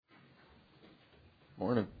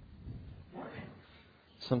Morning.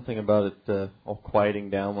 Something about it all quieting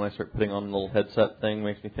down when I start putting on the little headset thing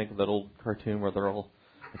makes me think of that old cartoon where they're all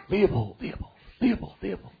like, Theobald, Theobald, Theobald,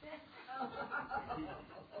 Theobald.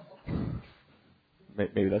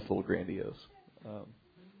 Maybe that's a little grandiose. All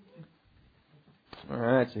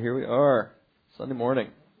right, so here we are, Sunday morning,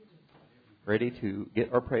 ready to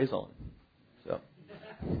get our praise on. So,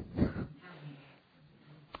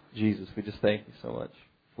 Jesus, we just thank you so much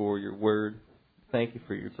for your word. Thank you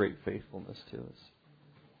for your great faithfulness to us.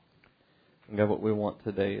 And God, what we want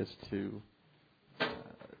today is to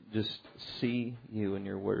just see you in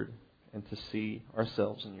your word and to see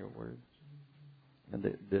ourselves in your word. And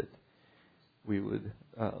that we would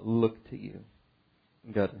look to you,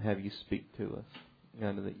 God, and have you speak to us.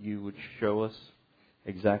 God, and that you would show us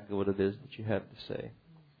exactly what it is that you have to say.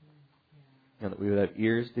 And that we would have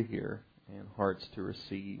ears to hear and hearts to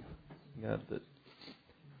receive. God, that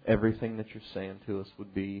everything that you're saying to us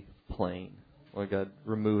would be plain. Lord God,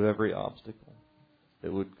 remove every obstacle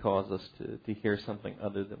that would cause us to hear something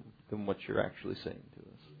other than what you're actually saying to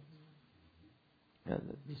us.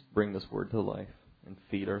 And just bring this word to life and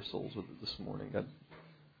feed our souls with it this morning. God,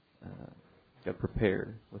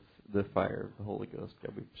 prepared with the fire of the Holy Ghost.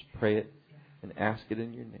 God, we just pray it and ask it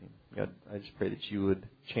in your name. God, I just pray that you would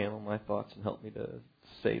channel my thoughts and help me to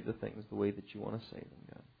say the things the way that you want to say them,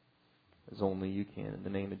 God. As only you can. In the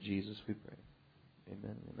name of Jesus we pray.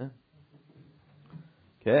 Amen and amen.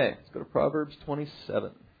 Okay, let's go to Proverbs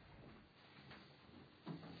 27.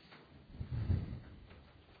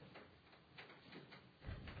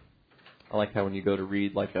 I like how when you go to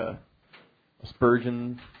read like a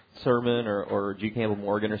Spurgeon sermon or G. Campbell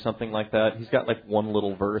Morgan or something like that, he's got like one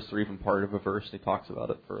little verse or even part of a verse and he talks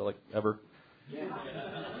about it for like ever. Yeah.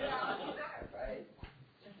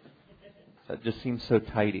 That just seems so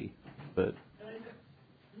tidy. But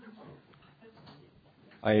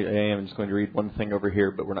I am just going to read one thing over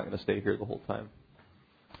here, but we're not going to stay here the whole time.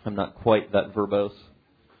 I'm not quite that verbose,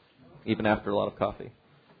 even after a lot of coffee.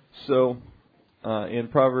 So, in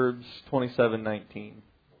Proverbs 27:19, it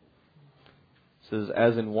says,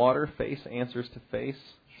 "As in water face answers to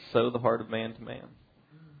face, so the heart of man to man."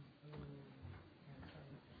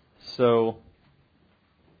 So,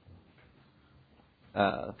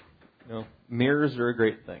 mirrors are a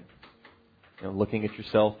great thing. Looking at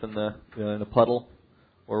yourself in a puddle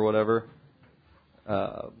or whatever,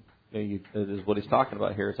 it is what he's talking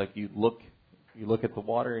about here. It's like you look at the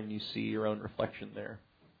water and you see your own reflection there,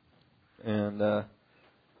 and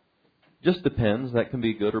just depends. That can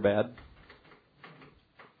be good or bad.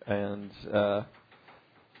 And there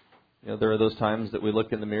are those times that we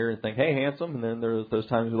look in the mirror and think, "Hey, handsome," and then there are those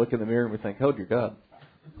times we look in the mirror and we think, "Oh dear God."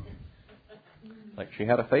 Like she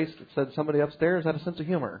had a face that said somebody upstairs had a sense of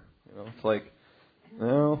humor. It's like,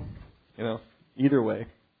 no, either way.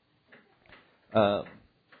 But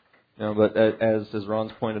as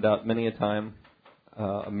Ron's pointed out many a time,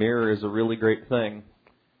 a mirror is a really great thing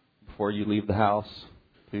before you leave the house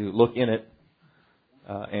to look in it.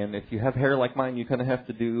 And if you have hair like mine, you kind of have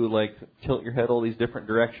to do like tilt your head all these different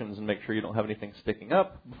directions and make sure you don't have anything sticking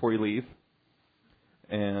up before you leave.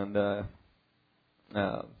 And so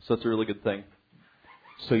it's a really good thing.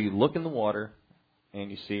 So you look in the water and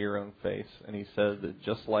you see your own face. And he says that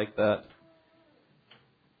just like that,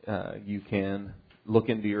 you can look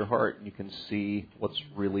into your heart and you can see what's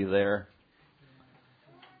really there.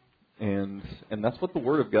 And that's what the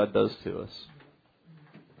Word of God does to us.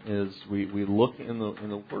 Is we look in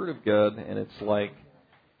the Word of God, and it's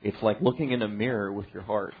like looking in a mirror with your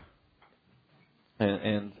heart.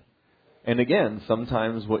 And again,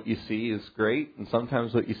 sometimes what you see is great, and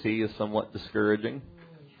sometimes what you see is somewhat discouraging.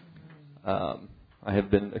 I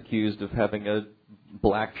have been accused of having a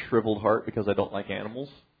black shriveled heart because I don't like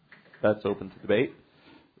animals. That's open to debate,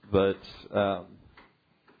 but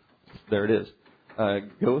there it is.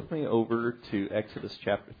 Go with me over to Exodus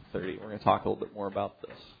chapter 30. We're going to talk a little bit more about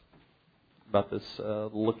this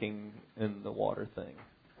looking in the water thing.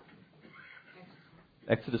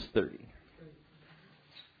 Exodus 30.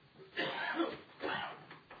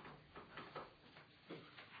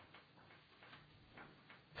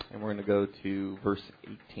 And we're going to go to verse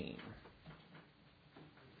 18.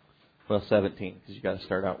 Well, 17, because you got to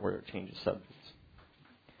start out where it changes subjects.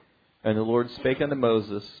 "And the Lord spake unto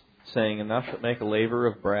Moses, saying, And thou shalt make a laver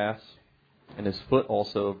of brass, and his foot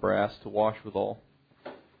also of brass, to wash withal.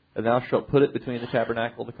 And thou shalt put it between the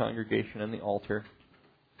tabernacle of the congregation and the altar,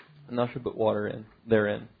 and thou shalt put water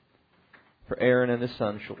therein. For Aaron and his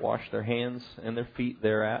sons shall wash their hands and their feet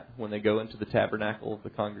thereat when they go into the tabernacle of the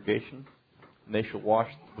congregation. And they shall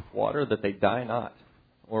wash with water, that they die not,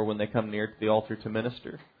 or when they come near to the altar to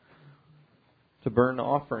minister. to burn an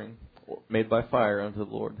offering made by fire unto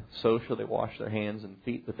the Lord. So shall they wash their hands and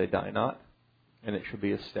feet, that they die not. And it shall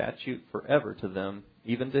be a statute forever to them,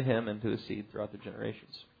 even to him and to his seed throughout the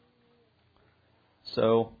generations.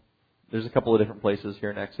 So, there's a couple of different places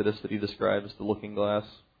here in Exodus that he describes the looking glass,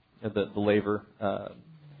 the laver.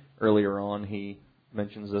 Earlier on, he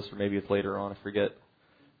mentions this, or maybe it's later on, I forget.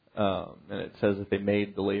 And it says that they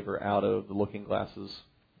made the laver out of the looking glasses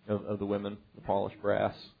of the women, the polished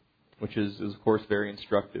brass, which is of course very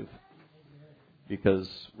instructive, because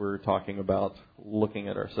we're talking about looking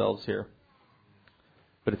at ourselves here.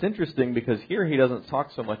 But it's interesting because here he doesn't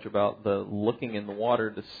talk so much about the looking in the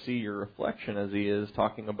water to see your reflection as he is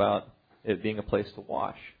talking about it being a place to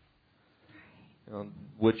wash.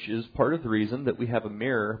 Which is part of the reason that we have a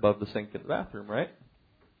mirror above the sink in the bathroom, right?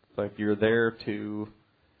 It's like you're there to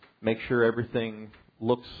make sure everything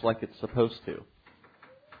looks like it's supposed to.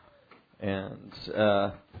 And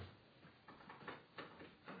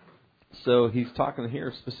so he's talking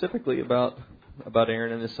here specifically about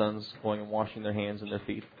Aaron and his sons going and washing their hands and their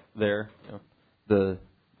feet there. The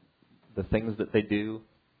things that they do,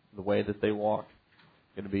 the way that they walk,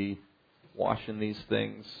 going to be washing these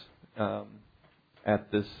things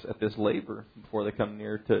at this laver before they come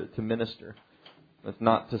near to minister. That's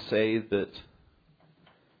not to say that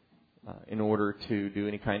in order to do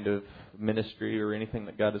any kind of ministry or anything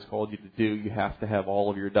that God has called you to do, you have to have all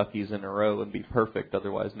of your duckies in a row and be perfect.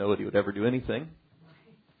 Otherwise, nobody would ever do anything.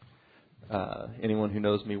 Anyone who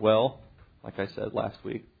knows me well, like I said last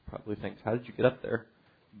week, probably thinks, "How did you get up there?"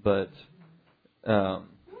 But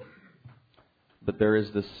there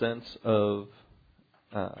is this sense of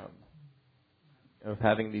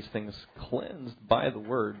having these things cleansed by the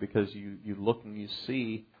Word, because you look and you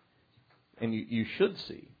see, and you should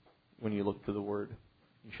see when you look to the Word.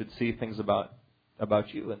 You should see things about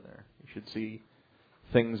you in there. You should see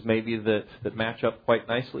things maybe that match up quite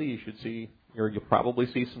nicely. You should see, or you'll probably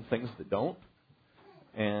see some things that don't.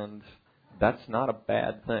 And that's not a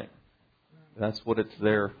bad thing. That's what it's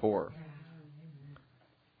there for.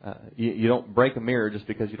 You don't break a mirror just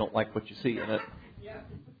because you don't like what you see in it.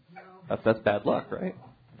 That's bad luck, right?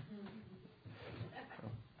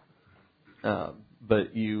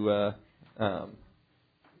 But you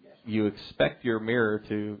expect your mirror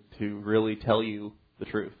to really tell you the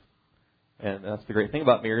truth. And that's the great thing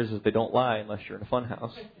about mirrors, is they don't lie unless you're in a fun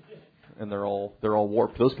house. And they're all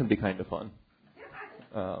warped. Those can be kind of fun.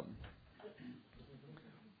 Or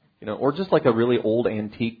just like a really old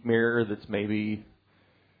antique mirror that's maybe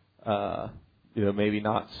maybe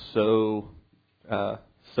not so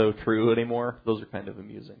true anymore. Those are kind of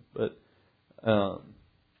amusing. But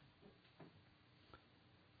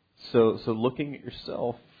so looking at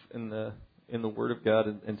yourself in the Word of God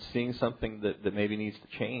and seeing something that maybe needs to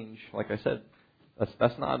change, like I said,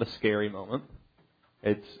 that's not a scary moment.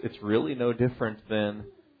 It's really no different than,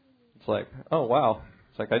 it's like, oh wow,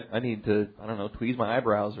 it's like I need to, I don't know, tweeze my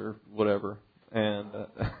eyebrows or whatever, and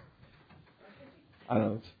I don't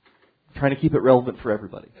know, it's trying to keep it relevant for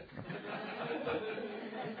everybody.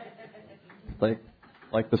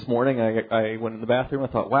 Like this morning, I went in the bathroom. I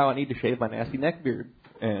thought, wow, I need to shave my nasty neck beard,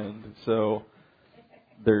 and so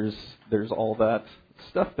there's all that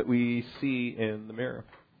stuff that we see in the mirror.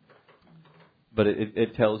 But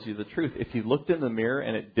it tells you the truth. If you looked in the mirror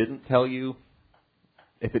and it didn't tell you,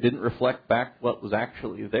 if it didn't reflect back what was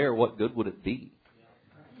actually there, what good would it be?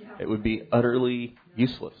 It would be utterly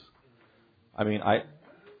useless. I mean,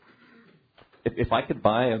 if I could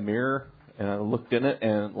buy a mirror and I looked in it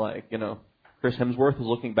and Chris Hemsworth was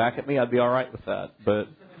looking back at me, I'd be all right with that.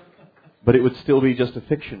 But it would still be just a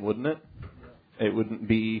fiction, wouldn't it? It wouldn't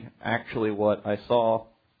be actually what I saw,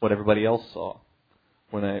 what everybody else saw.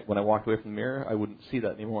 When I walked away from the mirror, I wouldn't see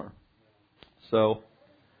that anymore. So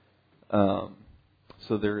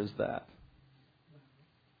there is that.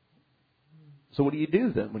 So what do you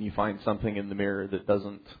do then when you find something in the mirror that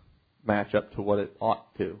doesn't match up to what it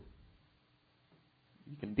ought to?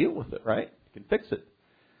 You can deal with it, right? You can fix it.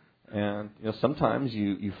 And sometimes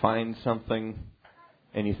you find something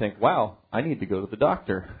and you think, wow, I need to go to the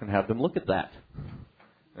doctor and have them look at that.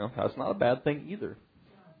 That's not a bad thing either,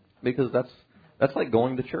 because that's like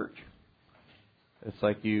going to church. It's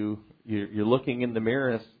like you're looking in the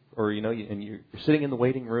mirror, and you're sitting in the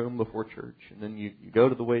waiting room before church, and then you go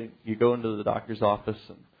into the doctor's office,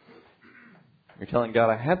 and you're telling God,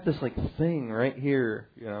 I have this thing right here,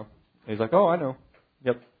 And he's like, oh, I know,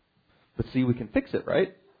 yep, but see, we can fix it,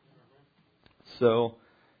 right? So,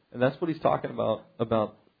 and that's what he's talking about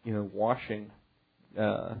washing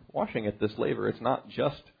at this laver. It's not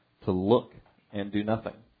just to look and do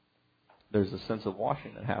nothing. There's a sense of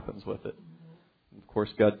washing that happens with it. Of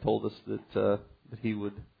course, God told us that He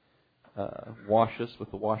would wash us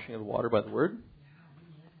with the washing of the water by the Word.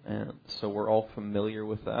 And so we're all familiar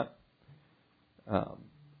with that.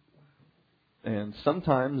 And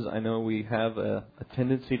sometimes I know we have a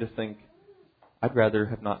tendency to think, I'd rather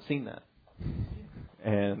have not seen that.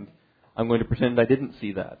 And I'm going to pretend I didn't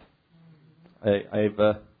see that. I've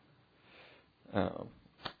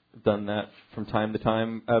done that from time to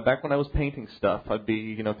time. Back when I was painting stuff, I'd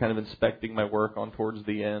be, kind of inspecting my work on towards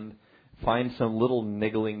the end, find some little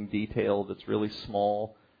niggling detail that's really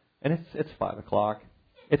small, and it's 5 o'clock.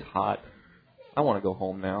 It's hot. I want to go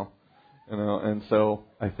home now, And so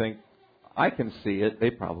I think I can see it. They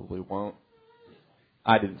probably won't.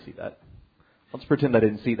 I didn't see that. Let's pretend I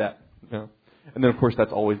didn't see that. And then of course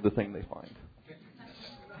that's always the thing they find.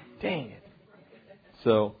 Dang it.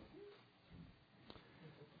 So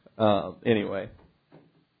anyway,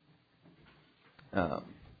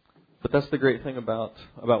 but that's the great thing about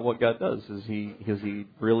what God does is He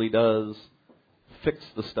really does fix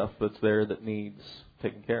the stuff that's there that needs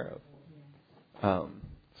taken care of.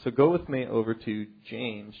 So go with me over to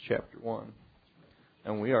James chapter 1,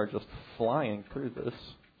 and we are just flying through this.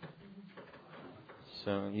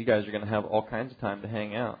 So you guys are going to have all kinds of time to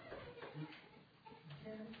hang out.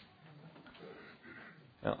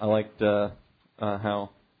 Now, I liked how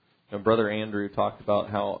Brother Andrew talked about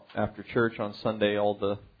how after church on Sunday, all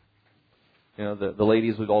the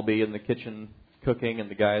ladies would all be in the kitchen cooking, and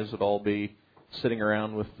the guys would all be sitting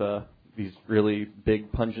around with these really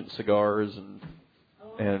big, pungent cigars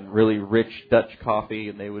and really rich Dutch coffee,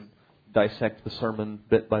 and they would dissect the sermon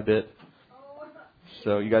bit by bit.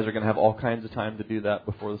 So you guys are going to have all kinds of time to do that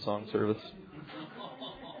before the song service.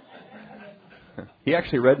 He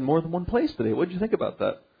actually read in more than one place today. What did you think about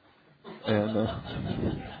that? And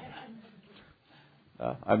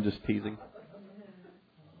I'm just teasing.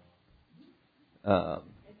 So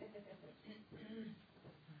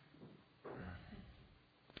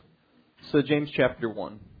James chapter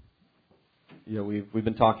 1. We've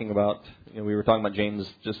been talking about, we were talking about James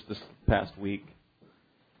just this past week,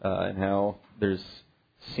 and how there's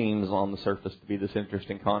seems on the surface to be this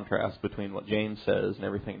interesting contrast between what James says and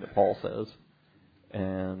everything that Paul says,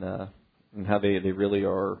 and how they really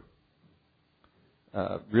are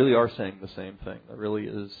saying the same thing. There really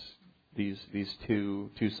is these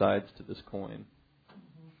two sides to this coin.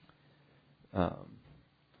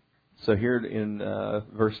 So here in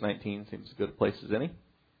verse 19 seems as good a place as any.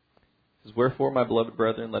 It says, "Wherefore, my beloved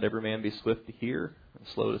brethren, let every man be swift to hear, and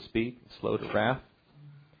slow to speak, and slow to wrath.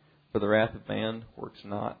 For the wrath of man works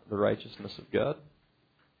not the righteousness of God.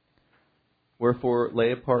 Wherefore,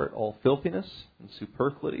 lay apart all filthiness and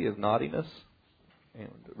superfluity of naughtiness,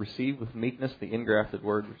 and receive with meekness the ingrafted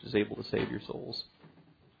word which is able to save your souls."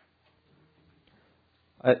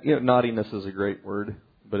 Naughtiness is a great word,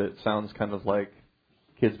 but it sounds kind of like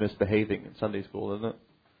kids misbehaving in Sunday school, doesn't it?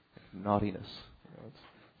 Naughtiness.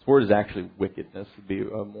 This word is actually wickedness, would be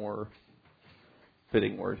a more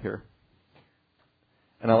fitting word here.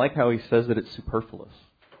 And I like how he says that it's superfluous.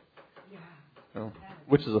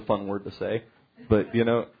 Which is a fun word to say. But,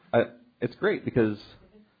 it's great because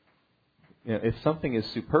if something is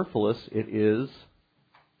superfluous, it is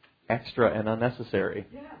extra and unnecessary.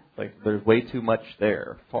 Like there's way too much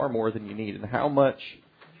there, far more than you need. And how much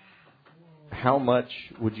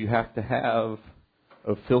would you have to have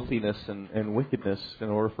of filthiness and wickedness in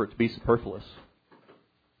order for it to be superfluous?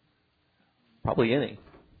 Probably any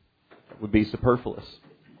would be superfluous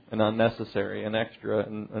and unnecessary and extra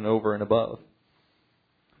and over and above.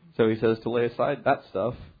 So he says to lay aside that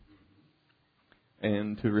stuff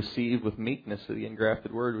and to receive with meekness the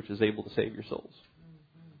engrafted word which is able to save your souls.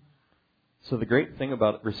 So the great thing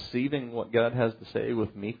about receiving what God has to say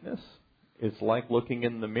with meekness, it's like looking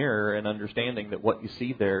in the mirror and understanding that what you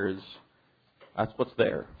see there that's what's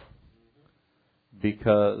there.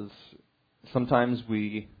 Because sometimes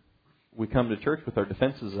we come to church with our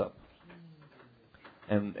defenses up.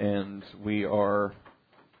 And we are,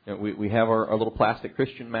 we have our little plastic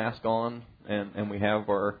Christian mask on, and we have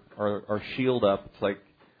our shield up. It's like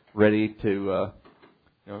ready to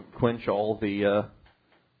quench all the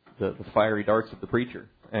fiery darts of the preacher.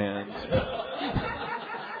 And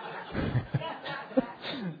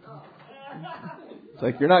it's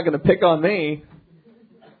like, you're not going to pick on me.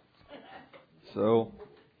 So,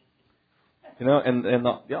 and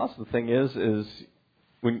the awesome thing is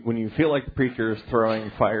when you feel like the preacher is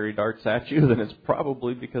throwing fiery darts at you, then it's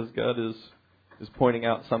probably because God is pointing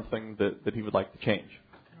out something that He would like to change.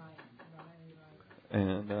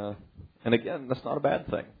 And again, that's not a bad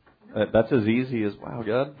thing. That's as easy as, wow,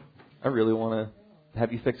 God, I really want to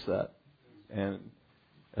have you fix that. And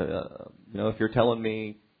If you're telling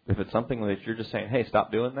me, if it's something that you're just saying, hey,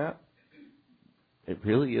 stop doing that, it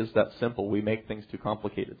really is that simple. We make things too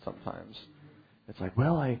complicated sometimes. It's like,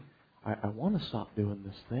 well, I want to stop doing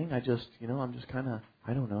this thing. I'm just kind of,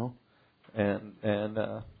 I don't know. And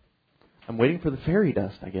I'm waiting for the fairy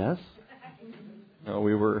dust, I guess.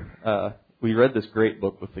 We read this great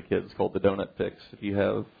book with the kids called The Donut Fix. If you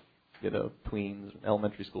have, tweens,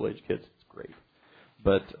 elementary school age kids, it's great.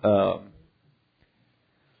 But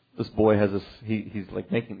this boy has this, he's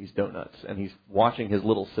like making these donuts, and he's watching his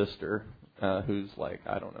little sister, who's like,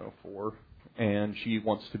 I don't know, 4, and she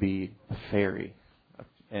wants to be a fairy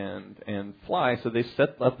and fly. So they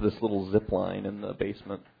set up this little zip line in the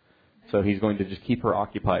basement. So he's going to just keep her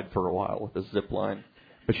occupied for a while with this zip line.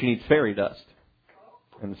 But she needs fairy dust.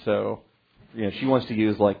 And so, she wants to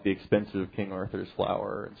use like the expensive King Arthur's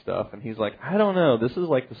flour and stuff. And he's like, I don't know, this is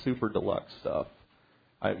like the super deluxe stuff.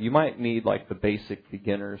 You might need like the basic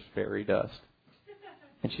beginner's fairy dust.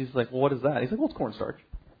 And she's like, well, what is that? He's like, well, it's cornstarch.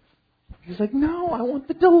 She's like, no, I want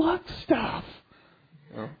the deluxe stuff.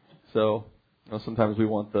 So sometimes we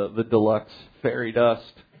want the deluxe fairy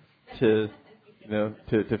dust to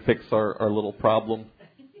fix our little problem.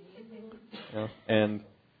 And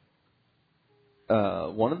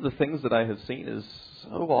one of the things that I have seen is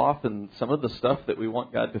so often some of the stuff that we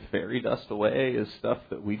want God to fairy dust away is stuff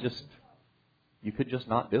that you could just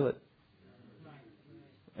not do it,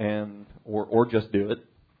 and or just do it,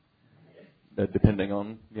 depending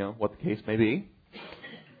on what the case may be.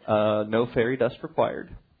 No fairy dust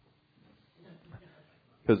required,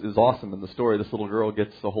 because it's awesome in the story. This little girl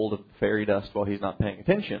gets a hold of the fairy dust while he's not paying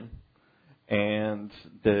attention, and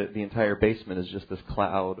the entire basement is just this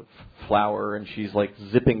cloud of flour, and she's like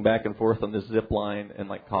zipping back and forth on this zip line and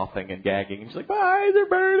like coughing and gagging, and she's like, "My eyes are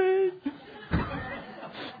burning."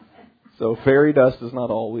 So fairy dust is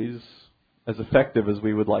not always as effective as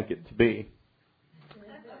we would like it to be.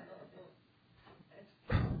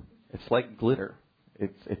 It's like glitter.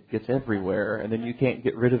 It gets everywhere, and then you can't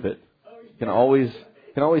get rid of it. You can always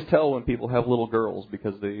tell when people have little girls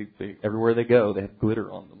because they everywhere they go they have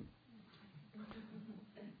glitter on them.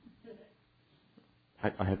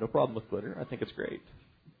 I have no problem with glitter. I think it's great.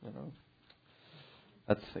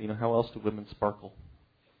 That's how else do women sparkle?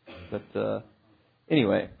 But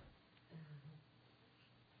anyway.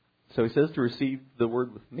 So he says to receive the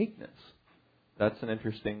word with meekness. That's an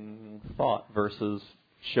interesting thought versus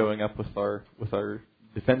showing up with our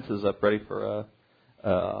defenses up ready for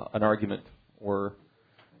an argument or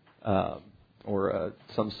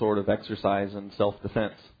some sort of exercise in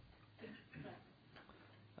self-defense.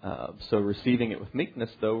 So receiving it with meekness,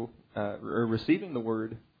 though, or receiving the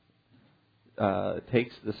word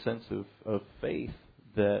takes the sense of faith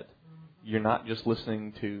that you're not just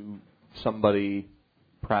listening to somebody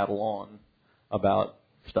prattle on about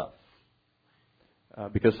stuff.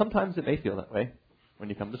 Because sometimes it may feel that way when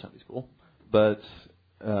you come to Sunday school. But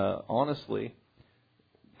honestly,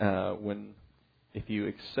 if you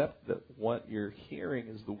accept that what you're hearing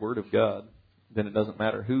is the Word of God, then it doesn't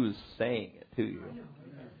matter who's saying it to you.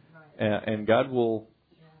 And God will,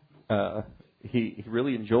 He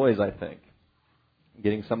really enjoys, I think,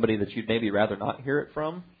 getting somebody that you'd maybe rather not hear it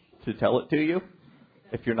from to tell it to you.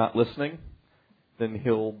 If you're not listening, then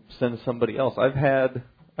He'll send somebody else. I've had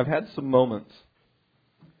some moments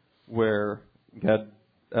where God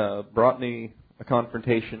brought me a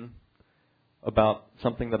confrontation about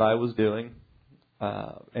something that I was doing,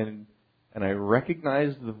 and I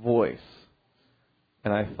recognized the voice,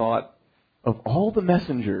 and I thought, of all the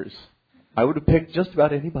messengers, I would have picked just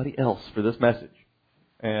about anybody else for this message,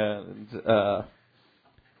 and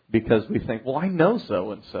because we think, well, I know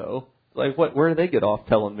so and so. Like, where do they get off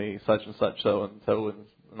telling me such and such, so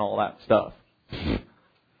and all that stuff? It's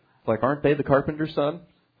like, aren't they the carpenter's son?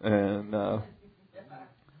 And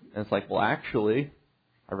it's like, well, actually,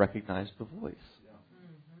 I recognized the voice.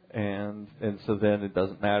 And so then it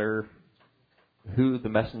doesn't matter who the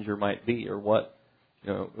messenger might be or what,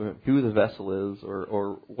 who the vessel is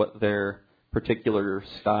or what their particular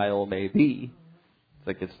style may be. It's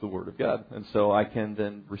like it's the Word of God. And so I can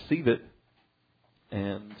then receive it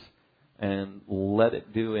and let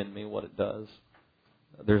it do in me what it does.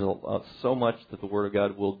 There's so much that the Word of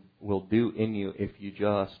God will do in you if you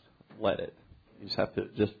just let it. You just have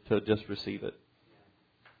to just receive it.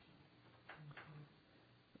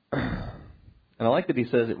 And I like that he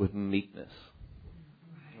says it with meekness,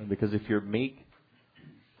 because if you're meek,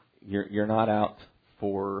 you're not out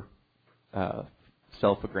for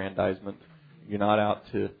self-aggrandizement. You're not out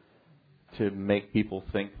to make people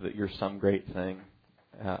think that you're some great thing,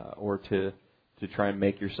 or to try and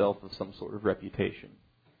make yourself of some sort of reputation.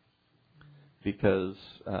 because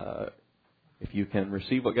if you can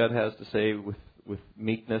receive what God has to say with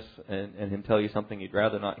meekness and Him tell you something you'd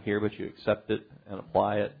rather not hear, but you accept it and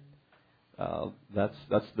apply it,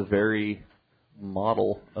 that's the very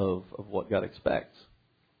model of what God expects.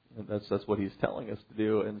 And that's what He's telling us to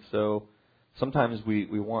do. And so sometimes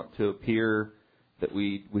we want to appear that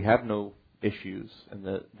we have no issues and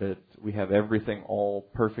that we have everything all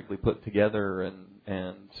perfectly put together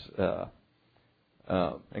and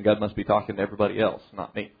God must be talking to everybody else,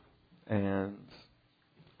 not me. And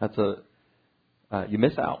that's you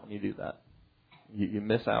miss out when you do that. You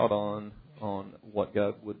miss out on what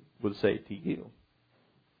God would say to you.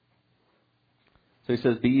 So He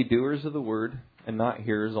says, "Be ye doers of the word, and not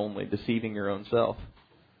hearers only, deceiving your own self."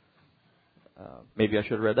 Maybe I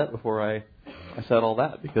should have read that before I said all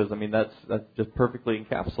that, because I mean that just perfectly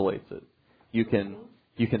encapsulates it. You can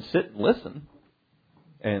sit and listen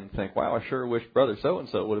and think, "Wow, I sure wish Brother so and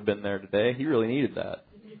so would have been there today. He really needed that."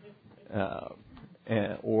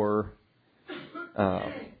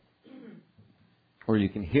 Or you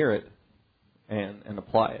can hear it and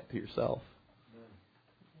apply it to yourself,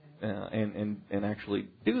 and actually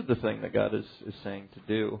do the thing that God is saying to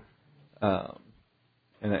do.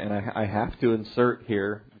 And I have to insert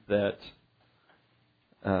here that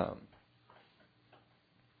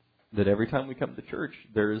every time we come to church,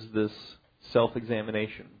 there is this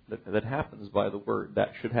self-examination that happens by the Word.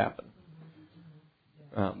 That should happen.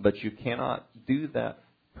 But you cannot do that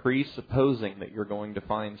presupposing that you're going to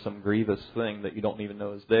find some grievous thing that you don't even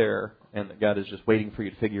know is there and that God is just waiting for you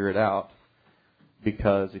to figure it out.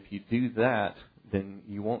 Because if you do that, then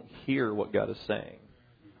you won't hear what God is saying.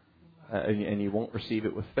 And you won't receive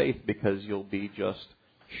it with faith, because you'll be just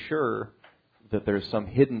sure that there's some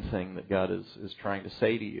hidden thing that God is trying to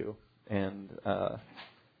say to you. And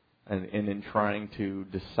in trying to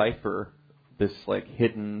decipher this like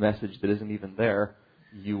hidden message that isn't even there,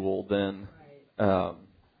 you will then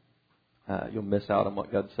you'll miss out on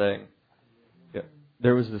what God's saying. Yeah.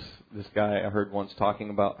 There was this guy I heard once talking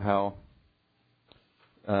about how,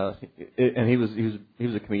 and he was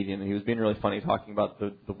a comedian, and he was being really funny talking about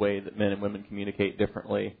the way that men and women communicate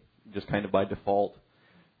differently, just kind of by default.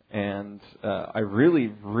 And I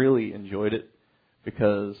really, really enjoyed it,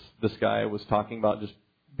 because this guy was talking about just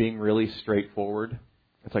being really straightforward.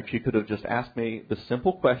 It's like she could have just asked me the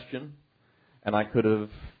simple question, and I could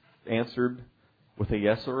have answered with a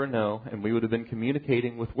yes or a no, and we would have been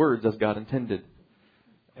communicating with words as God intended.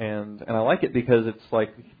 And I like it because it's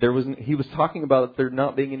like he was talking about there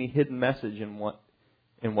not being any hidden message in what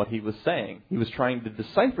he was saying. He was trying to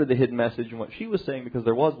decipher the hidden message in what she was saying, because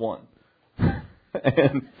there was one.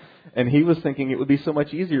 and he was thinking it would be so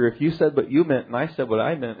much easier if you said what you meant and I said what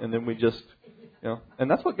I meant, and then we just, and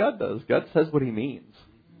that's what God does. God says what He means.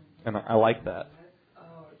 And I like that.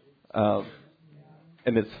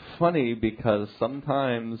 And it's funny because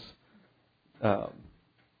sometimes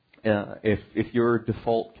if your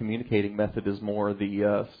default communicating method is more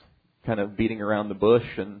the kind of beating around the bush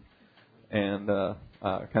and kind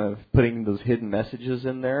of putting those hidden messages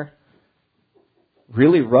in there,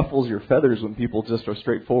 really ruffles your feathers when people just are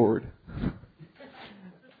straightforward.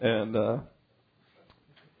 And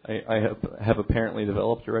I have apparently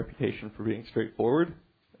developed a reputation for being straightforward.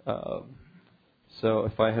 So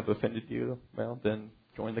if I have offended you, well, then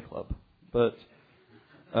join the club. But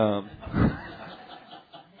yeah,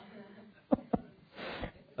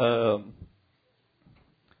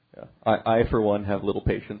 I for one have little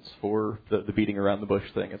patience for the beating around the bush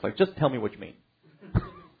thing. It's like, just tell me what you mean.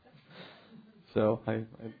 So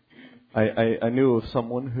I knew of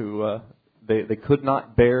someone who they could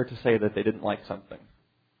not bear to say that they didn't like something.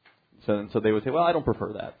 So they would say, well, I don't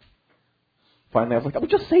prefer that. Finally, I was like, oh,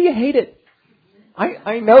 just say you hate it.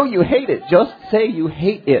 I know you hate it. Just say you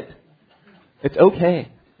hate it. It's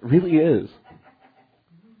okay. It really is.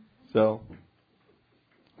 So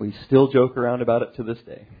we still joke around about it to this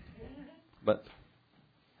day. But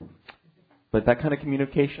that kind of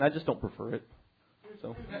communication, I just don't prefer it.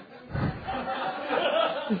 So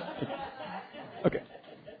okay.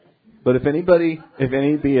 But if any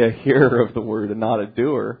be a hearer of the word and not a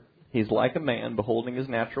doer, he's like a man beholding his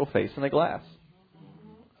natural face in a glass.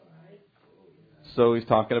 So he's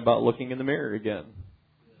talking about looking in the mirror again.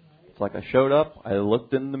 It's like I showed up, I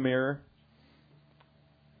looked in the mirror,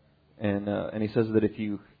 and he says that if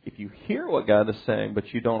you hear what God is saying,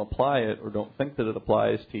 but you don't apply it or don't think that it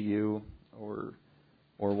applies to you or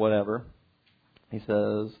whatever, he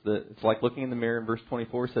says that it's like looking in the mirror. In verse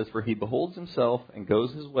 24 says, "For he beholds himself and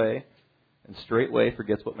goes his way, and straightway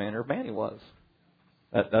forgets what manner of man he was."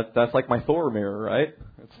 That's like my Thor mirror, right?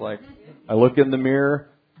 It's like I look in the mirror,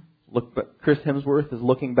 Chris Hemsworth is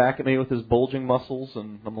looking back at me with his bulging muscles,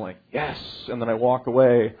 and I'm like, yes! And then I walk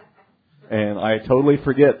away, and I totally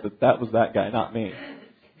forget that was that guy, not me.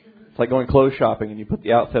 It's like going clothes shopping, and you put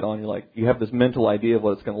the outfit on, you have this mental idea of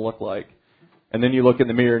what it's going to look like. And then you look in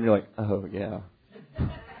the mirror, and you're like, oh, yeah.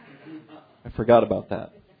 I forgot about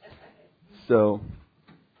that. So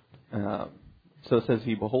it says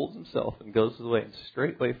he beholds himself and goes his way and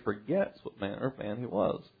straightway forgets what manner of man he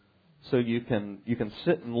was. So you can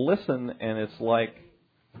sit and listen, and it's like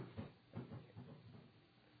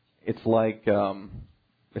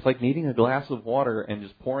needing a glass of water and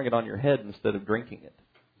just pouring it on your head instead of drinking it.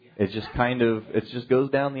 It just goes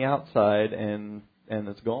down the outside and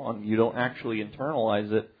it's gone. You don't actually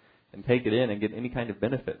internalize it and take it in and get any kind of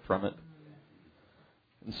benefit from it.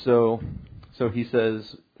 And so he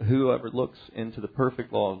says, whoever looks into the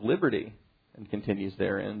perfect law of liberty and continues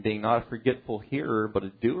therein, being not a forgetful hearer, but a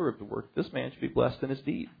doer of the work, this man should be blessed in his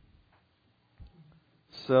deed.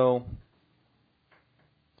 So,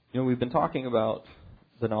 we've been talking about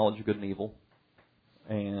the knowledge of good and evil,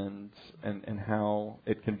 and how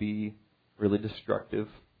it can be really destructive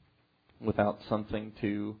without something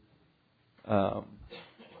to guide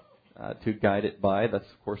it by. That's,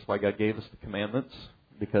 of course, why God gave us the commandments,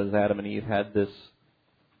 because Adam and Eve had this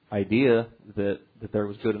idea that there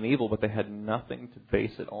was good and evil, but they had nothing to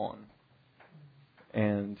base it on.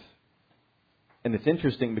 And it's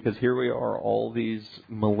interesting because here we are all these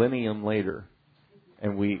millennium later,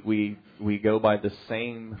 and we go by the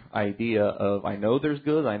same idea of, I know there's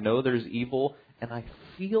good, I know there's evil, and I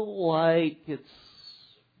feel like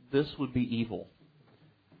this would be evil.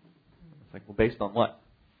 It's like, well, based on what?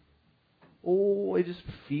 Oh, it just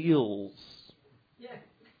feels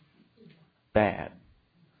bad.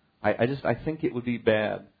 I think it would be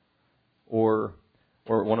bad. Or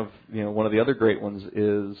one of the other great ones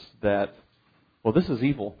is that, well, this is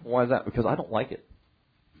evil. Why is that? Because I don't like it.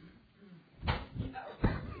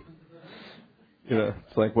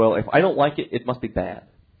 It's like, well, if I don't like it, it must be bad.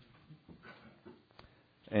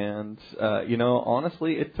 And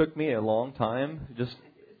honestly, it took me a long time just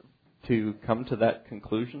to come to that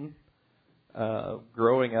conclusion.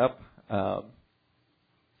 Growing up,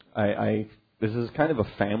 this is kind of a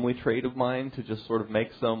family trait of mine to just sort of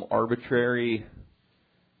make some arbitrary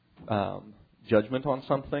judgment on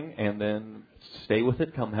something and then stay with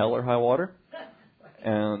it come hell or high water,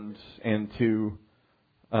 and to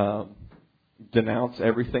denounce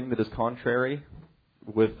everything that is contrary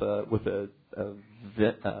with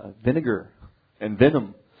vinegar and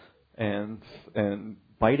venom and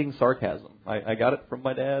biting sarcasm. I got it from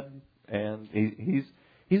my dad, and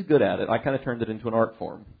he's good at it. I kind of turned it into an art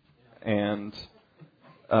form. And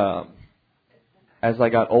as I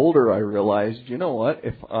got older, I realized, you know what?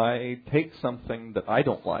 If I take something that I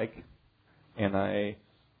don't like and I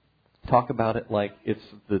talk about it like it's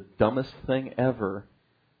the dumbest thing ever,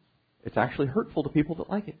 it's actually hurtful to people that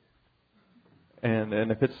like it. And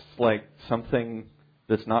if it's like something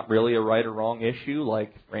that's not really a right or wrong issue,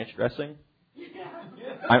 like ranch dressing,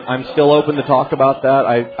 I'm still open to talk about that.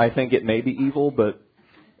 I think it may be evil, but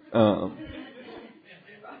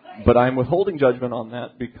I'm withholding judgment on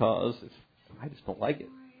that because I just don't like it.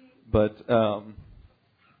 But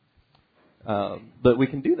we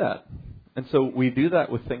can do that, and so we do that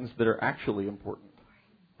with things that are actually important.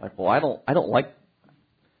 Like, well, I don't like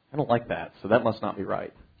that, so that must not be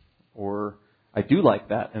right. Or I do like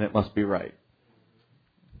that, and it must be right.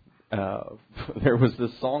 There was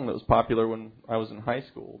this song that was popular when I was in high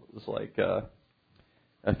school. It was like,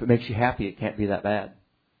 if it makes you happy, it can't be that bad.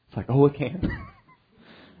 It's like, oh, it can.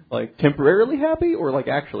 Like temporarily happy or like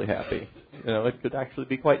actually happy. It could actually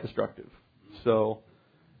be quite destructive. So,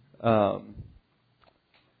 in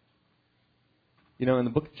the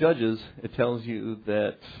book of Judges, it tells you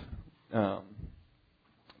that there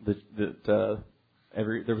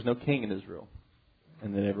was no king in Israel,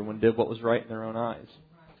 and that everyone did what was right in their own eyes.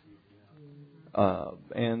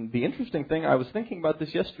 And the interesting thing, I was thinking about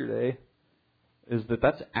this yesterday, is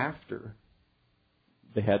that's after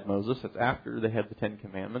they had Moses, that's after they had the Ten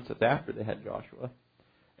Commandments, that's after they had Joshua.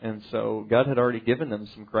 And so God had already given them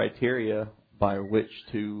some criteria by which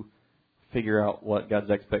to figure out what God's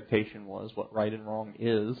expectation was, what right and wrong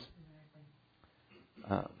is.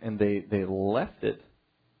 And they left it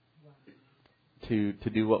to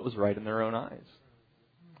do what was right in their own eyes.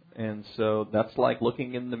 And so that's like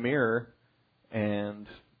looking in the mirror and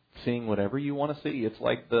seeing whatever you want to see. It's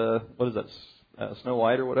like Snow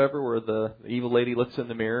White or whatever, where the evil lady looks in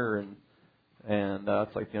the mirror and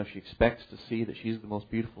it's like, she expects to see that she's the most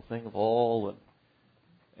beautiful thing of all,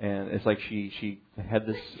 and it's like she had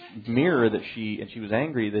this mirror that she was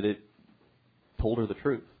angry that it told her the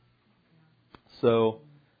truth. So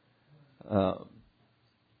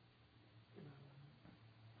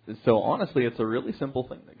honestly, it's a really simple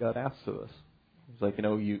thing that God asks of us. It's like,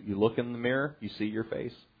 you look in the mirror, you see your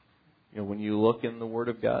face. When you look in the Word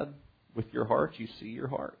of God with your heart, you see your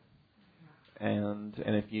heart. And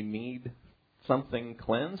if you need something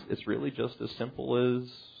cleansed, it's really just as simple as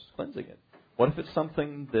cleansing it. What if it's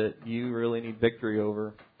something that you really need victory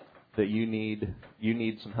over, that you need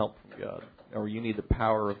some help from God, or you need the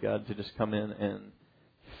power of God to just come in and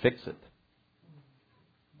fix it?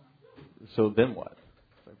 So then what?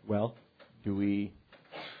 Well, do we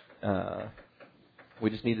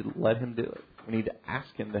just need to let Him do it. We need to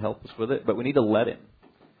ask Him to help us with it, but we need to let Him,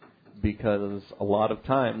 because a lot of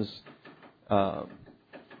times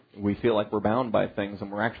we feel like we're bound by things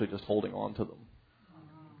and we're actually just holding on to them.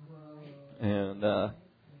 And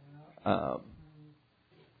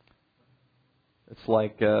it's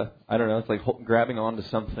like, I don't know, it's like grabbing onto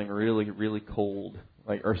something really, really cold,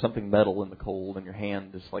 or something metal in the cold, and your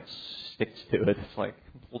hand just like sticks to it. It's like,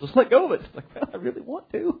 well, just let go of it. It's like, well, I really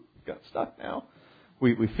want to. I've got stuck now.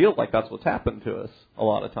 We feel like that's what's happened to us a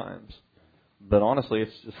lot of times. But honestly,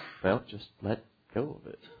 it's just, just let go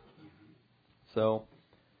of it. So,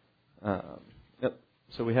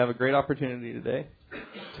 so we have a great opportunity today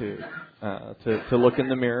to look in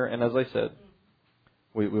the mirror, and as I said,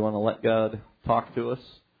 we want to let God talk to us,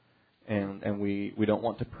 and we don't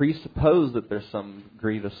want to presuppose that there's some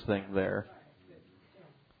grievous thing there,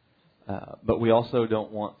 but we also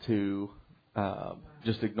don't want to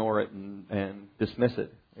just ignore it and dismiss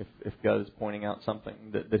it if God is pointing out something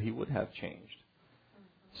that He would have changed.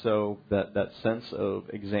 So that sense of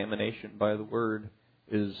examination by the Word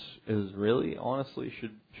is really, honestly,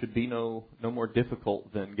 should be no more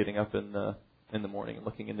difficult than getting up in the morning and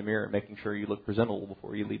looking in the mirror and making sure you look presentable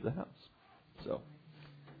before you leave the house. So,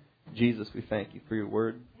 Jesus, we thank You for Your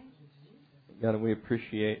Word. God, and we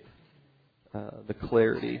appreciate the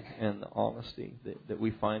clarity and the honesty that we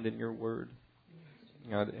find in Your Word.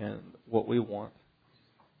 God, and what we want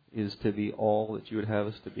is to be all that You would have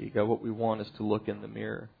us to be. God, what we want is to look in the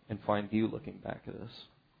mirror and find You looking back at us.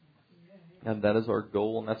 And that is our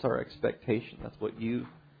goal, and that's our expectation. That's what You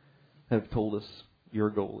have told us Your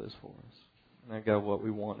goal is for us. And God, what we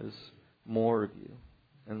want is more of You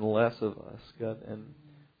and less of us, God. And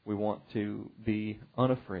we want to be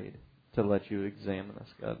unafraid to let You examine us,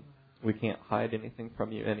 God. We can't hide anything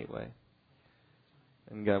from You anyway.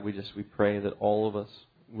 And God, we pray that all of us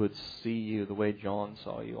would see You the way John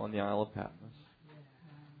saw You on the Isle of Patmos,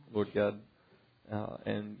 Lord God,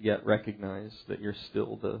 and yet recognize that You're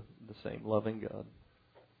still the same loving God,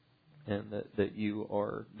 and that You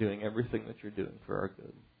are doing everything that You're doing for our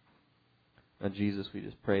good. Now, Jesus, we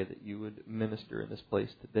just pray that You would minister in this place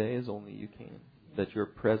today as only You can, that Your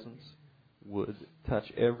presence would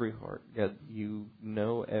touch every heart. God, You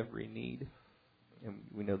know every need, and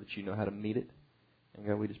we know that You know how to meet it. And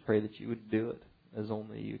God, we just pray that You would do it as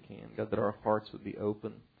only You can. God, that our hearts would be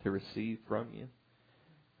open to receive from You.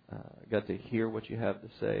 God, to hear what You have to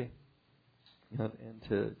say. God, and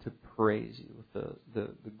to praise You with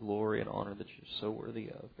the glory and honor that You're so worthy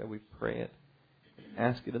of. God, we pray it and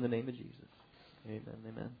ask it in the name of Jesus. Amen.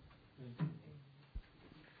 Amen.